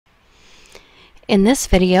In this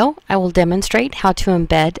video, I will demonstrate how to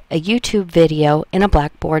embed a YouTube video in a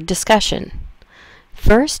Blackboard discussion.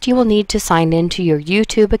 First, you will need to sign into your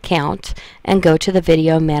YouTube account and go to the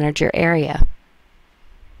Video Manager area.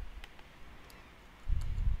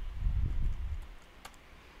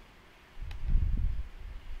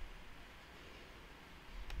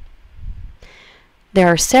 There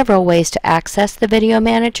are several ways to access the Video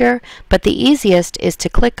Manager, but the easiest is to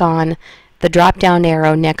click on the drop-down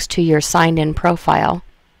arrow next to your signed-in profile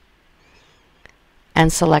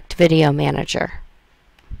and select Video Manager.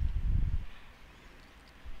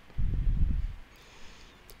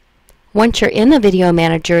 Once you're in the Video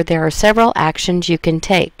Manager, there are several actions you can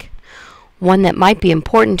take. One that might be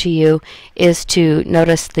important to you is to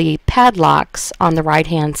notice the padlocks on the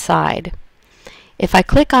right-hand side. If I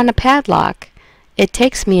click on a padlock, it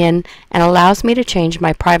takes me in and allows me to change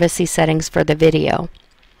my privacy settings for the video.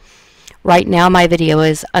 Right now my video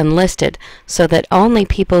is unlisted so that only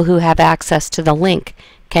people who have access to the link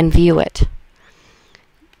can view it.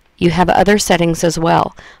 You have other settings as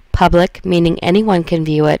well. Public, meaning anyone can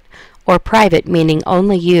view it, or private, meaning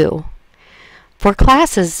only you. For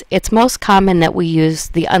classes, it's most common that we use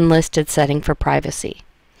the unlisted setting for privacy.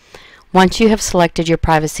 Once you have selected your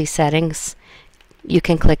privacy settings, you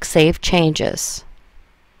can click Save Changes.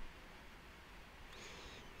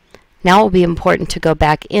 Now it will be important to go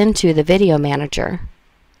back into the Video Manager.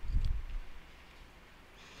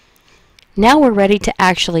 Now we're ready to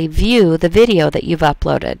actually view the video that you've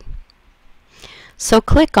uploaded. So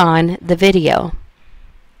click on the video.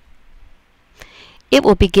 It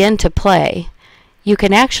will begin to play. You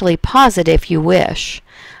can actually pause it if you wish.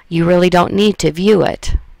 You really don't need to view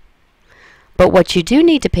it. But what you do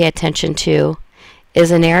need to pay attention to is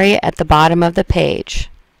an area at the bottom of the page.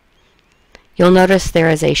 You'll notice there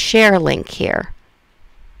is a share link here.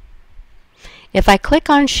 If I click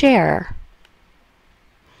on share,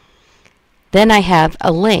 then I have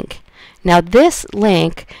a link. Now this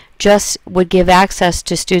link just would give access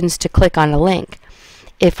to students to click on a link.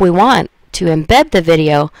 If we want to embed the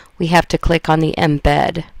video, we have to click on the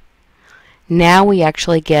embed. Now we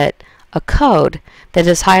actually get a code that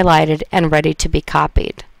is highlighted and ready to be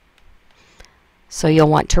copied. So you'll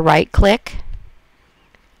want to right click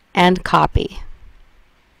and copy.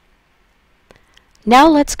 Now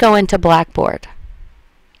let's go into Blackboard.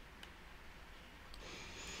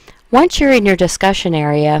 Once you're in your discussion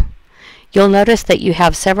area, you'll notice that you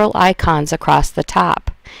have several icons across the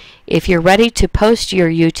top. If you're ready to post your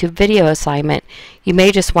YouTube video assignment, you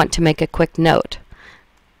may just want to make a quick note.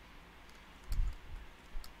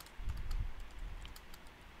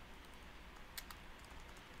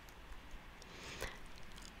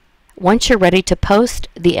 Once you're ready to post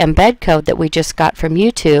the embed code that we just got from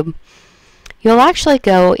YouTube, you'll actually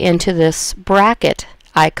go into this bracket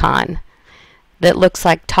icon that looks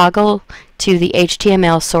like toggle to the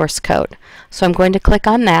HTML source code. So I'm going to click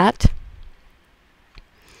on that.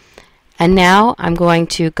 And now I'm going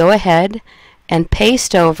to go ahead and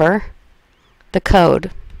paste over the code.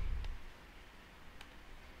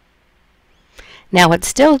 Now it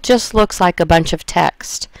still just looks like a bunch of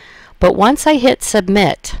text, but once I hit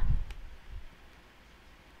submit,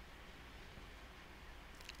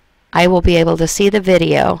 I will be able to see the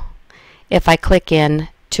video if I click in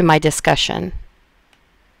to my discussion.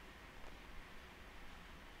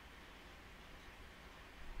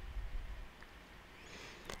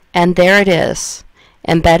 And there it is,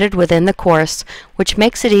 embedded within the course, which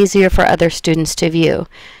makes it easier for other students to view.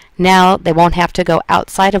 Now they won't have to go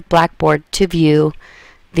outside of Blackboard to view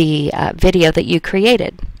the video that you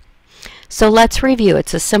created. So let's review.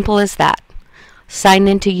 It's as simple as that. Sign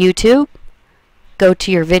into YouTube. Go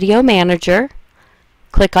to your Video Manager,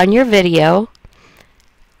 click on your video,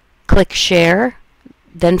 click Share,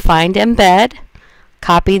 then find Embed,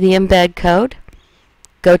 copy the embed code,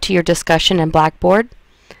 go to your discussion in Blackboard,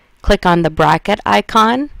 click on the bracket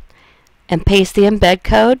icon, and paste the embed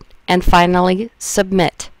code, and finally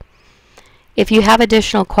submit. If you have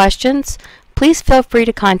additional questions, please feel free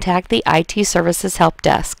to contact the IT Services Help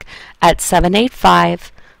Desk at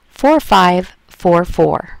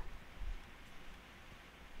 785-4544.